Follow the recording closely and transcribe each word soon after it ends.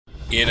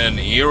In an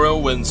era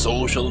when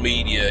social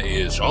media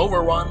is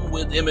overrun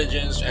with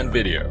images and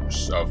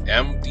videos of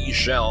empty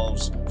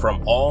shelves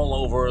from all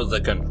over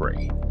the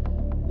country,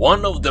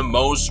 one of the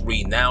most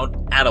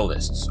renowned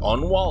analysts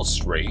on Wall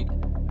Street,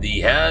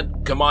 the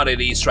head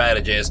commodity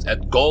strategist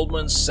at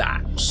Goldman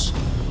Sachs,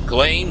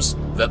 claims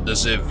that the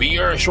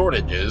severe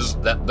shortages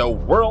that the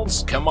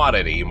world's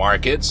commodity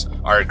markets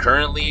are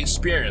currently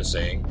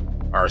experiencing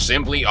are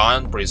simply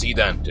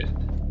unprecedented.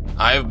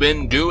 I've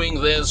been doing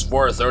this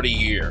for 30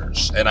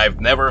 years, and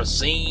I've never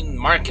seen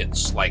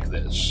markets like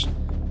this,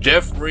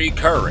 Jeffrey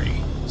Curry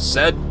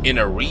said in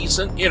a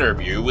recent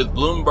interview with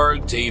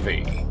Bloomberg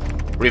TV,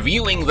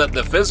 revealing that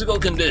the physical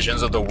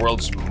conditions of the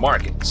world's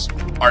markets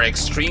are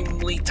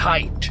extremely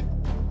tight.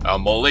 A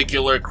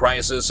molecular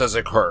crisis has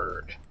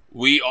occurred.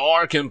 We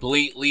are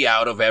completely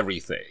out of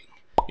everything,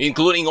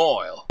 including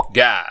oil,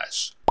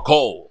 gas,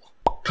 coal,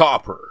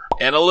 copper,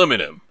 and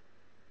aluminum.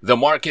 The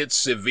market's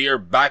severe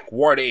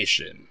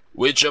backwardation,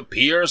 which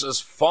appears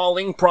as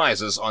falling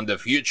prices on the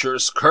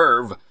futures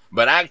curve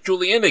but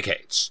actually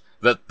indicates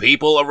that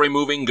people are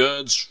removing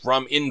goods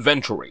from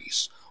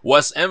inventories,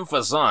 was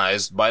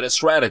emphasized by the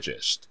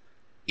strategist.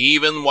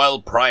 Even while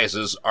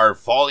prices are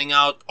falling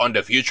out on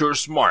the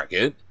futures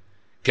market,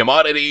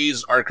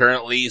 commodities are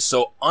currently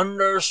so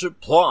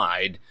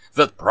undersupplied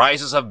that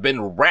prices have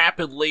been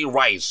rapidly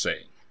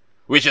rising,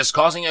 which is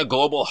causing a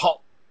global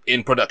halt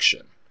in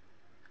production.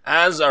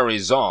 As a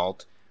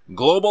result,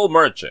 global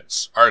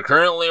merchants are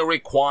currently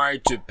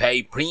required to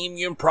pay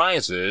premium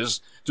prices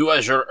to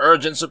assure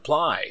urgent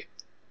supply.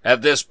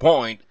 At this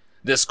point,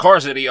 the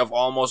scarcity of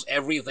almost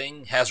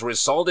everything has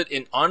resulted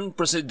in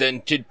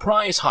unprecedented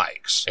price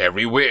hikes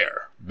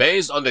everywhere,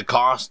 based on the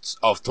costs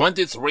of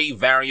 23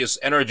 various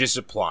energy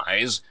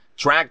supplies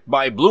tracked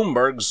by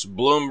Bloomberg's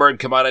Bloomberg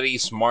Commodity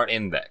Smart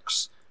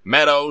Index,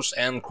 metals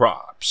and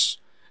crops.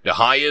 The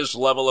highest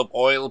level of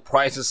oil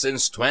prices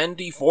since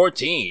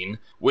 2014,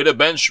 with a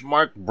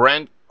benchmark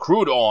Brent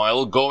crude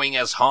oil going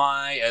as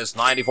high as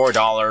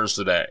 $94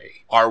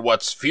 today, are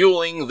what's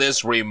fueling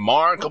this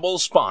remarkable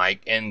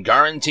spike and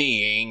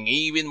guaranteeing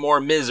even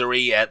more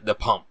misery at the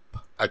pump.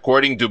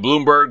 According to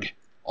Bloomberg,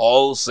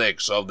 all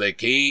 6 of the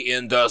key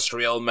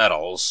industrial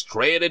metals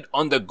traded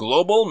on the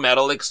global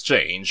metal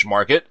exchange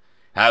market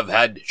have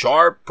had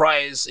sharp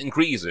price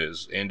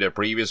increases in the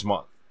previous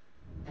month.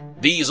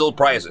 Diesel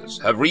prices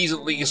have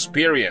recently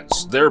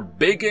experienced their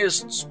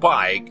biggest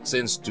spike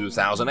since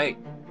 2008.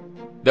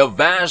 The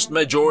vast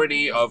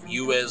majority of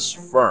U.S.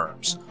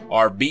 firms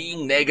are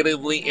being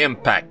negatively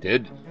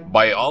impacted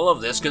by all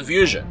of this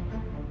confusion.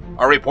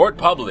 A report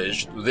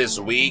published this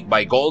week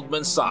by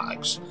Goldman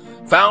Sachs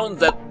found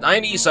that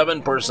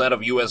 97%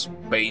 of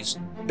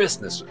U.S.-based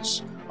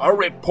businesses are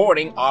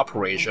reporting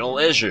operational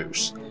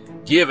issues,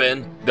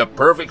 given the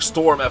perfect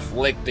storm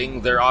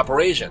afflicting their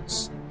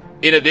operations,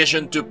 in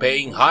addition to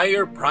paying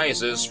higher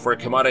prices for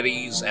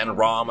commodities and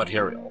raw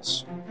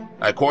materials.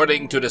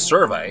 According to the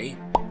survey,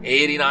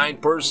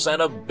 89%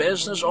 of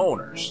business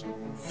owners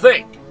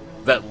think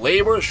that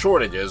labor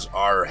shortages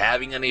are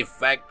having an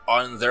effect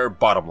on their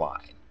bottom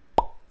line.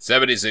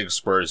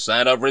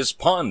 76% of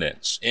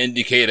respondents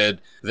indicated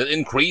that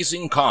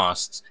increasing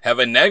costs have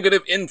a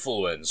negative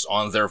influence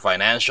on their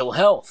financial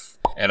health,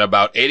 and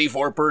about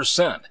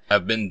 84%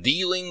 have been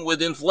dealing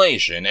with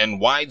inflation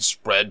and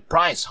widespread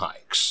price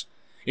hikes.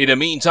 In the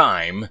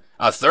meantime,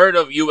 a third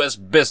of U.S.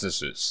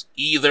 businesses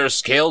either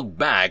scaled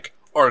back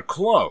or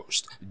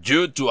closed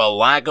due to a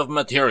lack of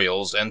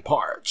materials and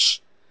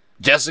parts.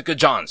 Jessica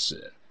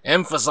Johnson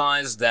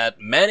emphasized that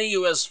many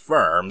U.S.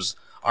 firms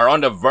are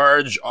on the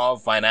verge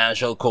of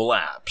financial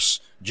collapse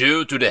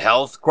due to the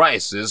health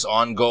crisis'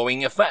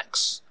 ongoing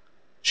effects.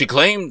 She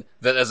claimed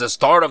that as the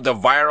start of the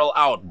viral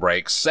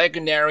outbreak's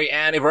secondary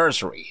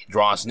anniversary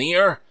draws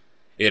near,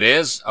 it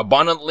is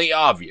abundantly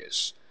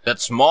obvious that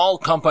small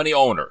company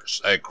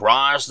owners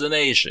across the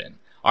nation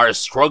are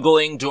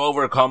struggling to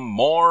overcome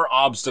more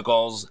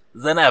obstacles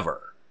than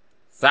ever.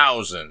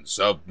 Thousands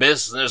of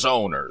business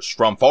owners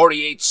from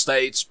 48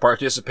 states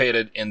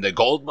participated in the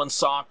Goldman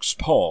Sachs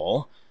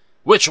poll,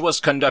 which was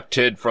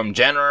conducted from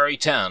January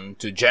 10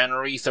 to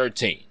January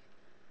 13.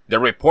 The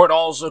report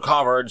also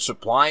covered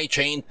supply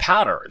chain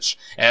patterns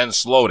and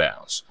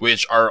slowdowns,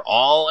 which are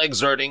all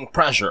exerting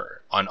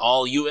pressure on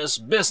all U.S.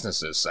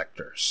 business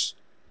sectors.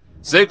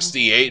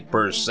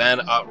 68%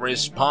 of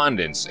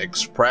respondents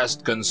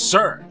expressed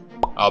concern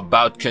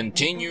about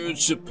continued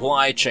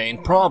supply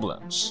chain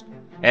problems,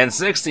 and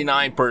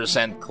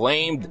 69%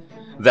 claimed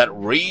that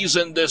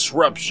recent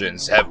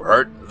disruptions have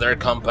hurt their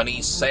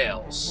company's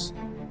sales.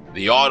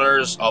 The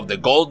authors of the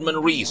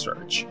Goldman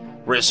research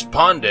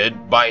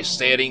responded by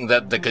stating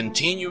that the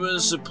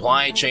continuous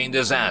supply chain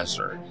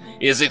disaster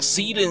is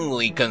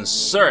exceedingly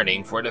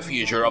concerning for the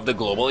future of the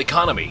global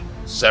economy.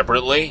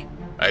 Separately,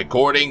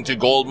 according to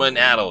Goldman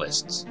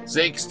analysts,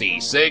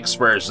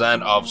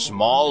 66% of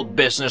small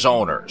business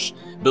owners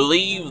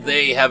believe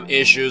they have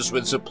issues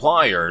with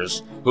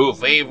suppliers who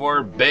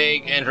favor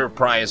big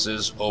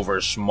enterprises over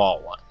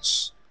small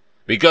ones.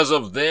 Because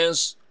of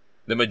this,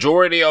 the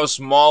majority of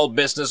small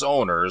business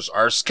owners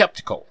are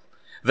skeptical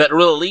that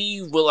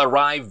relief will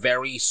arrive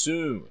very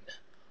soon.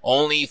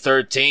 Only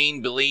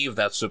 13 believe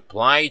that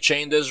supply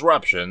chain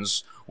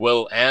disruptions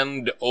will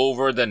end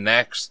over the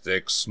next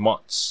 6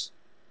 months.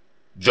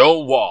 Joe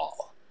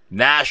Wall,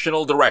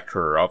 National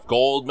Director of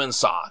Goldman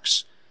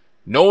Sachs,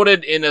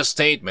 noted in a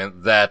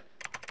statement that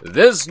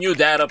this new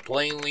data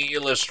plainly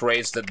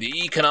illustrates that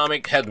the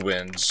economic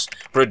headwinds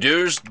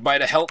produced by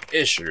the health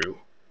issue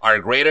are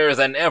greater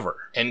than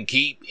ever and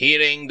keep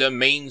hitting the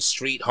main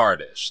street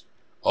hardest.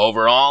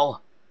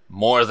 Overall,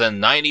 more than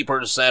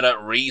 90%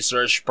 of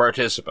research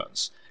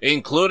participants,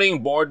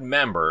 including board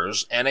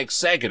members and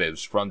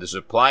executives from the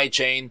supply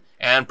chain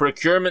and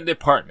procurement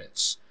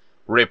departments,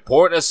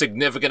 report a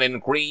significant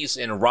increase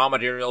in raw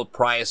material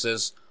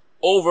prices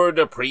over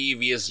the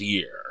previous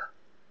year.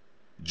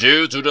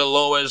 Due to the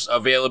lowest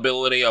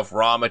availability of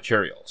raw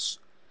materials,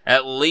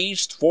 at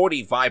least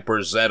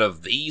 45%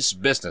 of these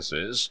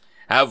businesses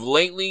have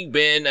lately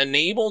been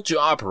unable to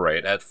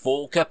operate at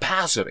full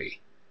capacity.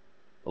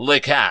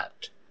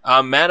 Lecat,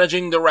 a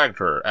managing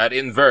director at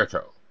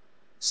Inverco,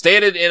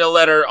 stated in a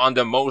letter on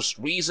the most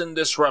recent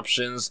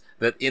disruptions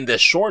that in the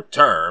short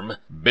term,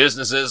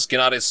 businesses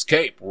cannot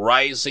escape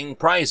rising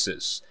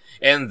prices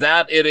and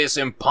that it is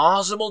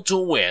impossible to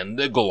win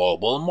the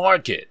global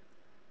market.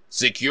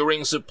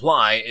 Securing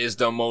supply is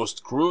the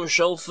most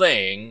crucial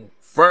thing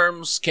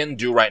firms can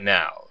do right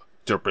now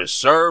to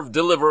preserve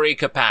delivery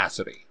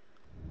capacity.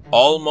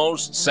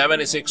 Almost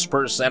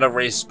 76% of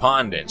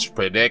respondents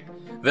predict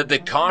that the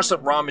cost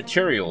of raw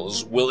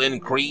materials will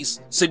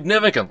increase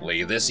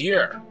significantly this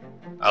year.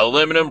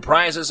 Aluminum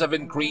prices have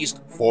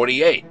increased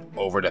 48%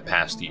 over the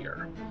past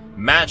year,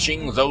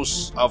 matching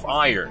those of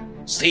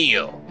iron,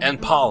 steel, and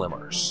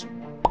polymers.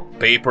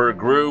 Paper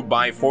grew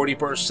by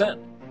 40%.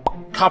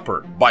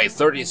 Copper by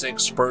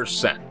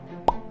 36%,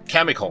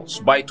 chemicals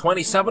by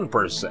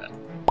 27%,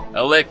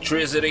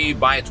 electricity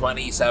by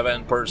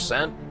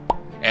 27%,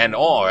 and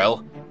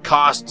oil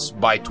costs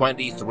by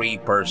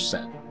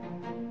 23%.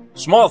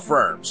 Small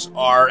firms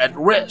are at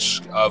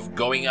risk of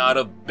going out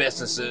of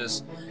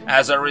businesses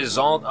as a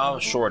result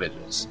of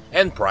shortages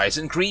and price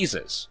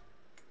increases.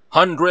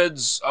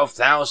 Hundreds of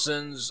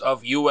thousands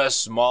of U.S.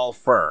 small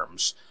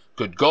firms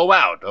could go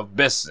out of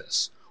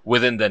business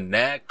within the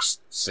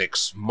next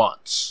 6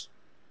 months.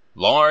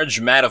 Large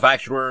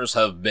manufacturers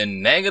have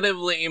been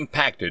negatively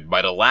impacted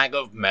by the lack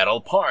of metal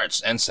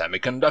parts and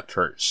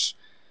semiconductors.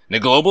 The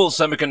global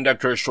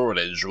semiconductor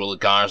shortage will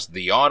cost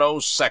the auto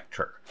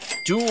sector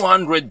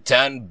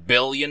 $210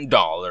 billion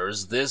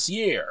this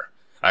year,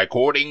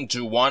 according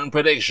to one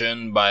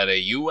prediction by the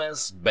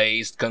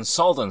US-based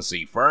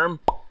consultancy firm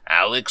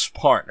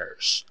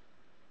AlixPartners.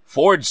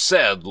 Ford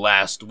said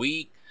last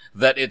week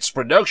that its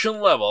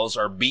production levels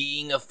are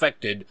being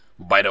affected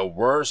by the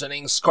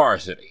worsening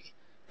scarcity,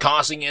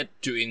 causing it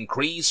to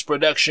increase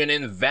production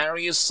in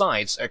various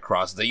sites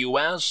across the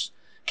US,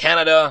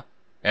 Canada,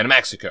 and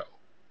Mexico.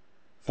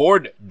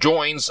 Ford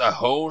joins a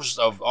host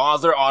of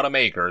other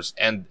automakers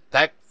and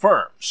tech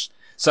firms,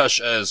 such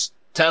as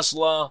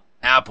Tesla,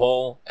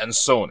 Apple, and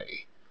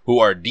Sony, who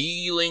are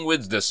dealing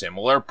with the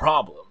similar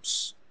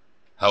problems.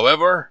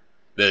 However,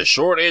 the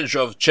shortage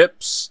of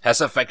chips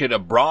has affected a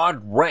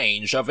broad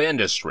range of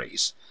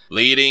industries,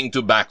 leading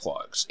to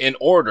backlogs in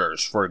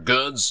orders for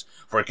goods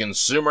for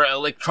consumer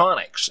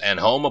electronics and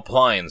home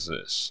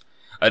appliances.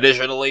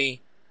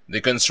 Additionally, the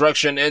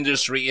construction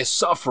industry is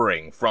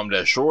suffering from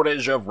the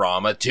shortage of raw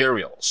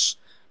materials.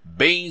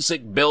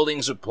 Basic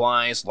building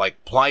supplies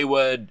like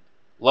plywood,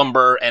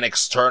 lumber, and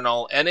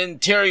external and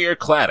interior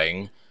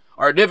cladding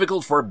are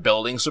difficult for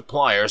building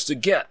suppliers to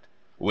get,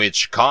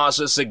 which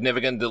causes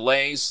significant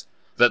delays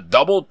that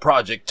double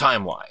project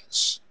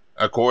timelines.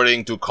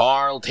 According to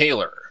Carl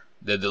Taylor,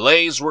 the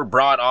delays were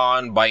brought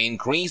on by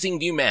increasing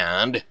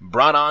demand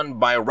brought on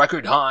by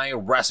record-high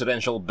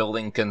residential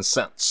building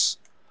consents,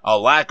 a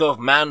lack of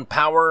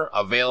manpower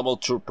available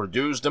to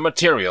produce the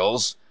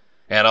materials,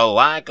 and a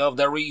lack of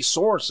the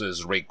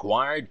resources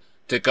required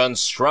to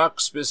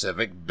construct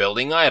specific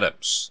building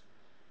items.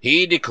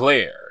 He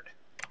declared,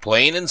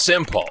 "Plain and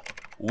simple,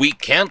 we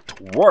can't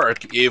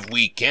work if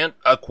we can't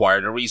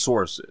acquire the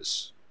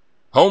resources."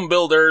 Home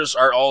builders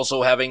are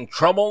also having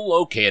trouble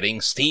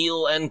locating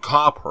steel and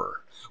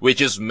copper, which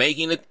is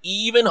making it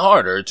even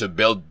harder to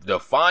build the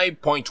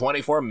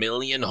 5.24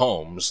 million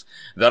homes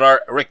that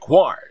are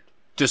required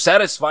to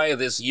satisfy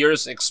this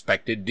year's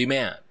expected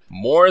demand.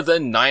 More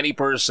than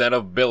 90%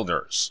 of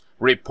builders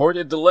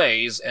reported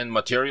delays and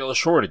material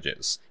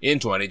shortages in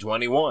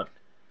 2021,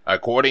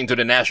 according to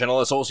the National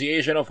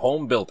Association of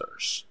Home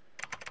Builders.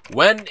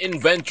 When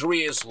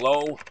inventory is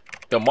low,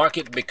 the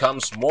market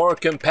becomes more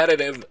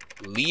competitive,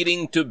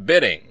 leading to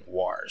bidding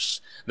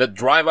wars that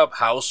drive up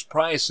house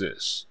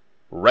prices.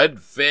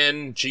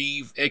 Redfin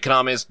chief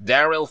economist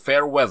Daryl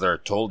Fairweather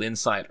told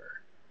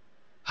Insider.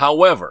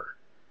 However,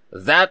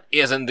 that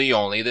isn't the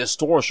only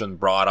distortion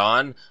brought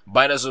on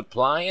by the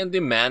supply and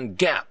demand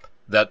gap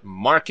that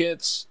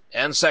markets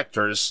and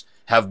sectors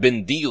have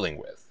been dealing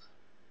with.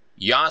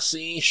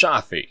 Yassi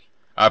Shafi,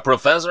 a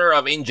professor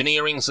of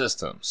engineering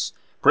systems,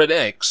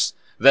 predicts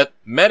that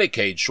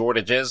Medicaid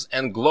shortages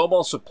and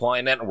global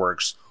supply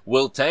networks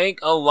will take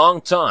a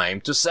long time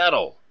to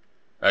settle.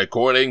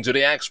 According to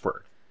the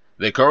expert,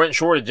 the current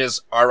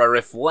shortages are a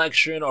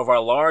reflection of our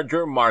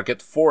larger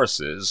market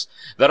forces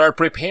that are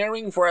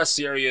preparing for a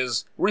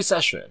serious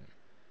recession.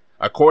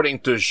 According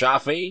to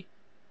Shafi,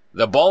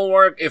 the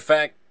bulwark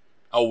effect,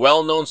 a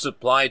well-known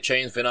supply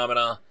chain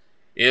phenomena,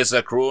 is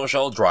a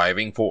crucial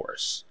driving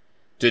force.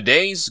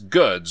 Today's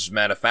goods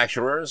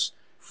manufacturers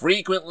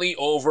frequently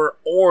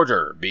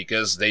over-order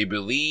because they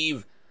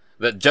believe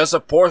that just a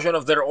portion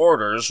of their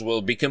orders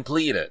will be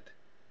completed,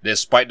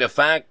 despite the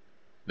fact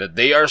that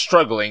they are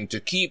struggling to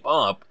keep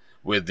up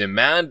with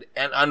demand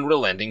and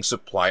unrelenting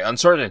supply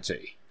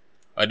uncertainty.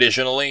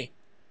 Additionally,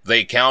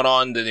 they count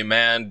on the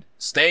demand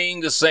staying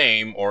the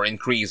same or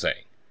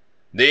increasing.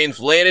 The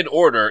inflated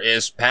order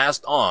is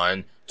passed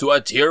on to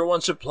a Tier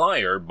 1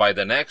 supplier by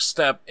the next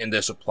step in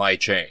the supply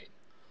chain,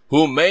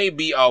 who may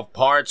be a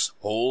parts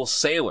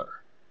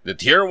wholesaler. The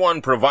Tier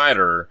 1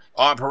 provider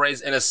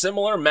operates in a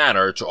similar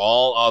manner to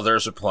all other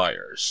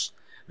suppliers.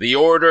 The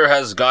order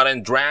has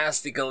gotten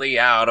drastically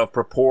out of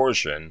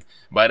proportion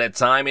by the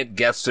time it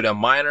gets to the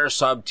minor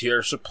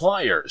sub-tier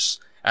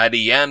suppliers at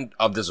the end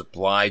of the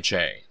supply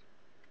chain.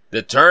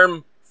 The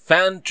term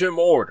phantom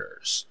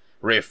orders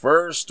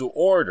refers to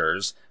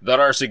orders that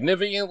are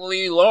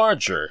significantly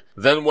larger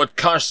than what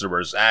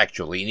customers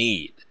actually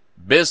need.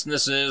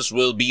 Businesses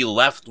will be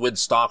left with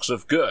stocks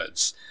of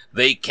goods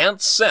they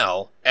can't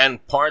sell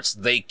and parts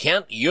they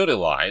can't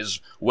utilize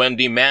when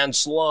demand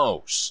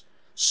slows.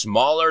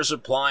 Smaller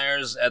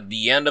suppliers at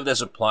the end of the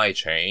supply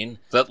chain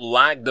that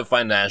lack the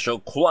financial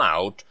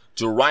clout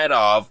to write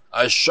off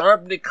a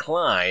sharp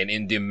decline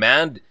in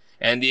demand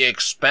and the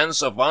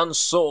expense of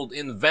unsold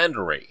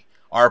inventory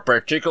are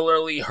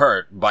particularly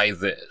hurt by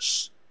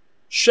this.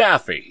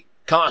 Shafi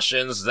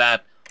cautions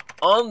that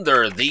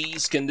under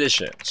these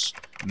conditions,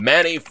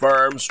 many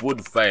firms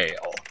would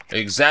fail,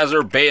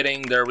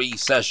 exacerbating the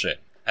recession,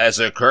 as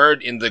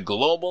occurred in the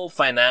global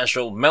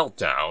financial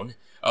meltdown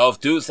of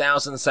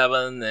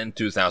 2007 and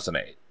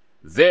 2008.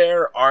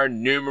 There are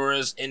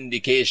numerous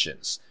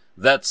indications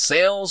that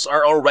sales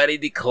are already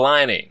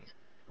declining.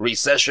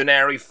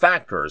 Recessionary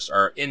factors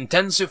are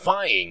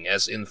intensifying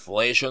as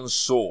inflation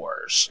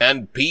soars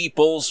and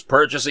people's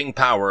purchasing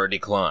power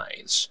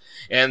declines,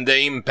 and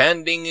the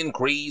impending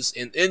increase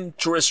in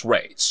interest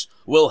rates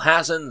will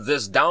hasten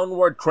this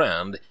downward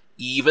trend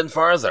even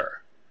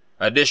further.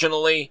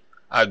 Additionally,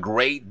 a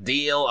great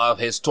deal of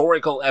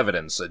historical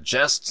evidence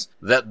suggests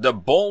that the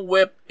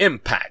bullwhip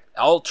impact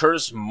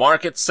alters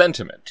market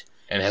sentiment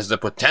and has the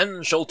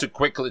potential to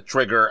quickly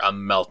trigger a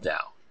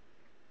meltdown.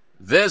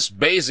 This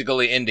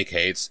basically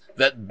indicates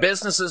that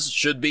businesses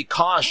should be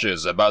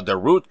cautious about the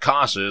root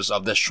causes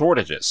of the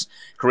shortages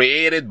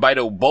created by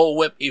the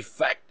bullwhip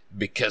effect,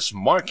 because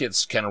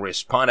markets can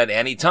respond at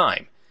any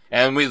time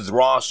and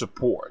withdraw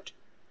support.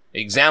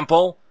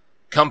 Example,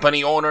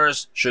 company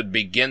owners should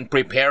begin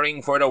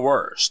preparing for the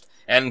worst,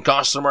 and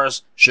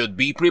customers should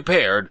be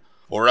prepared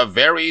for a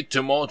very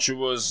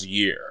tumultuous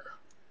year.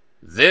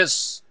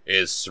 This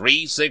is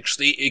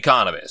 360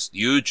 Economist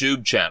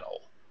YouTube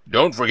channel.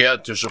 Don't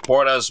forget to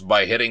support us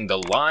by hitting the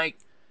like,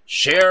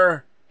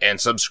 share, and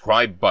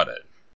subscribe button.